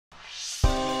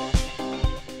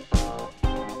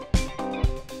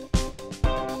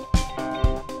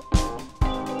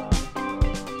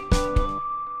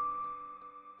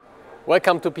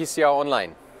Welcome to PCR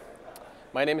Online.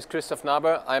 My name is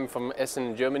Naber. I'm from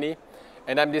Essen in Germany,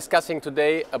 and I'm discussing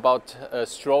today about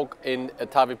stroke in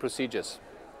TAVI procedures.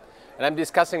 And I'm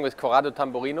discussing with Corrado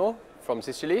Tamburino from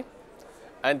Sicily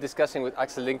and discussing with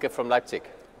Axel Linke from Leipzig.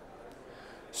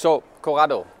 So,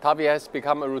 Corrado, TAVI has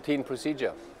become a routine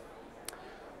procedure.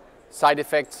 Side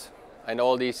effects and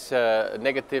all these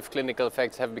negative clinical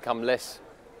effects have become less.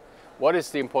 What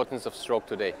is the importance of stroke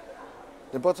today?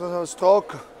 The importance of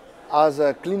stroke as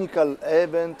a clinical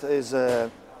event is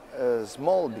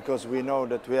small, because we know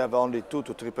that we have only 2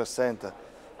 to 3%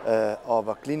 of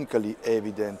clinically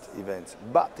evident events.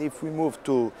 But if we move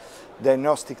to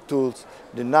diagnostic tools,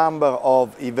 the number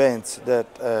of events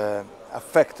that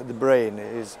affect the brain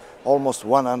is almost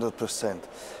 100%,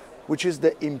 which is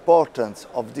the importance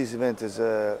of this event is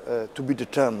to be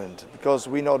determined, because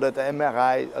we know that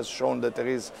MRI has shown that there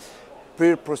is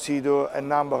per procedure a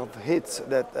number of hits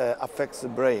that affects the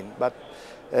brain, but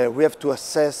we have to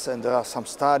assess, and there are some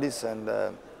studies, and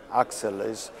Axel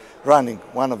is running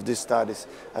one of these studies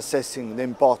assessing the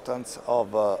importance of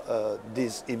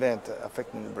this event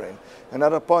affecting the brain.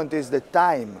 Another point is the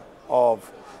time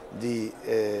of the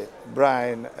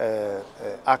brain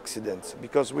accidents,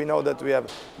 because we know that we have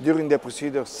during the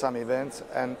procedure some events,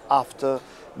 and after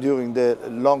during the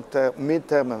long-term,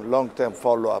 mid-term and long-term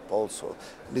follow-up also.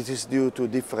 This is due to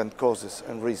different causes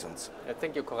and reasons.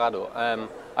 Thank you, Corrado.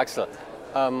 Axel,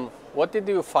 what did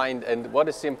you find, and what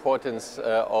is the importance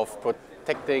of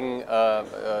protecting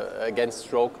against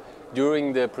stroke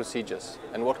during the procedures?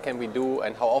 And what can we do,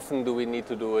 and how often do we need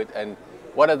to do it, and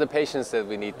what are the patients that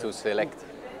we need to select?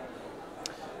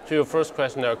 To your first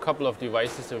question, there are a couple of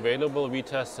devices available. We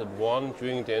tested one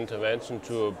during the intervention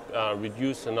to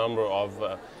reduce the number of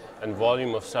and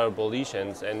volume of cerebral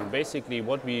lesions. And basically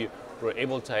what we were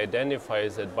able to identify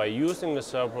is that by using the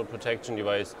cerebral protection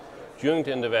device during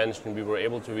the intervention, we were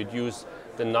able to reduce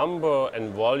the number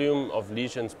and volume of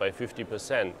lesions by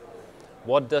 50%.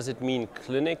 What does it mean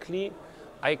clinically?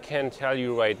 I can't tell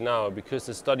you right now, because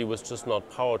the study was just not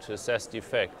powered to assess the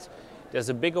effects. There's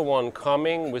a bigger one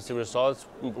coming, with the results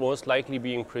most likely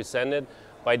being presented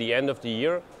by the end of the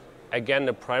year. Again,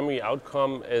 the primary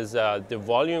outcome is the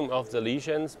volume of the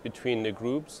lesions between the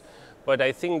groups. But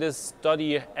I think this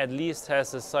study at least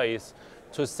has the size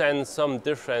to sense some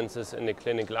differences in the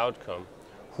clinical outcome.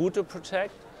 Who to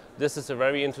protect? This is a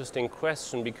very interesting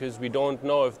question, because we don't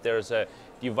know if there's a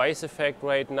device effect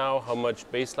right now, how much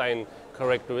baseline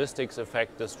characteristics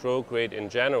affect the stroke rate in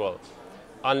general.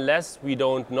 Unless we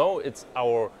don't know, it's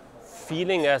our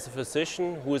feeling as a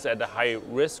physician who is at a high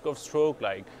risk of stroke,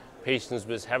 like patients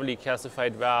with heavily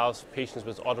calcified valves, patients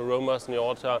with autonomous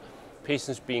aorta,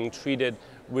 patients being treated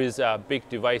with big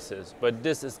devices. But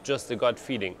this is just a gut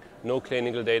feeling. No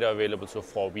clinical data available so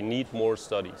far. We need more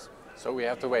studies. So we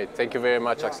have to wait. Thank you very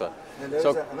much, Axel. And there's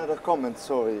another comment,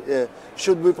 sorry.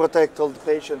 Should we protect all the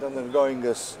patients undergoing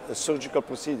a surgical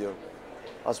procedure,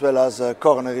 as well as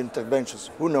coronary interventions?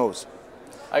 Who knows?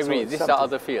 I agree, these are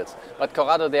other fields. But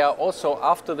Corrado, they are also,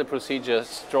 after the procedure,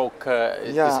 stroke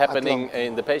is happening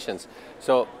in the patients.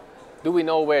 So do we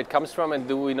know where it comes from, and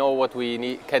do we know what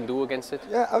we can do against it?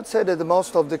 Yeah, I would say that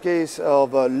most of the cases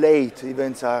of late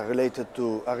events are related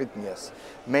to arrhythmias,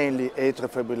 mainly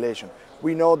atrial fibrillation.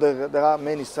 We know that there are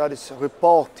many studies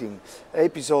reporting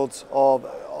episodes of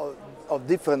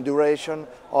different duration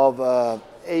of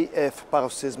AF,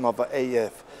 paroxysm of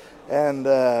AF. And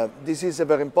this is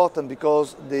very important,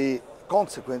 because the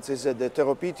consequence is the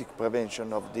therapeutic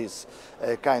prevention of this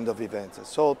kind of events.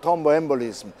 So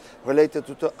thromboembolism related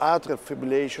to atrial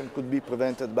fibrillation could be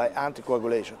prevented by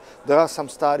anticoagulation. There are some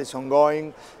studies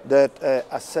ongoing that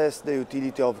assess the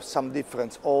utility of some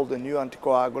different old and new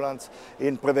anticoagulants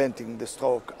in preventing the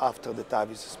stroke after the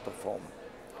TAVI is performed.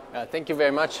 Thank you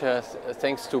very much.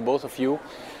 Thanks to both of you.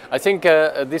 I think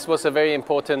this was a very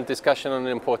important discussion on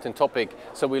an important topic.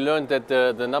 So we learned that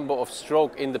the number of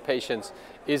stroke in the patients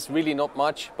is really not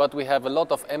much, but we have a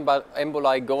lot of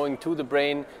emboli going to the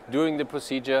brain during the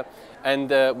procedure.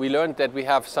 And we learned that we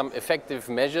have some effective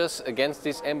measures against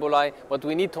this emboli, but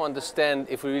we need to understand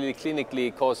if we really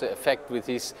clinically cause an effect with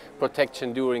this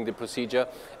protection during the procedure.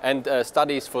 And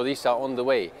studies for this are on the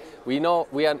way. We know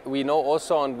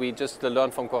also, and we just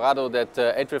learned from Corrado, that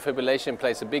atrial fibrillation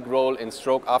plays a big role in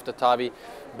stroke after TAVI,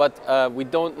 but we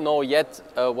don't know yet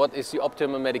what is the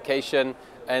optimal medication,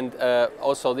 and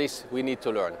also this we need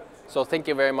to learn. So thank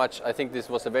you very much. I think this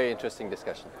was a very interesting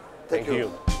discussion. Thank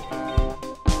you.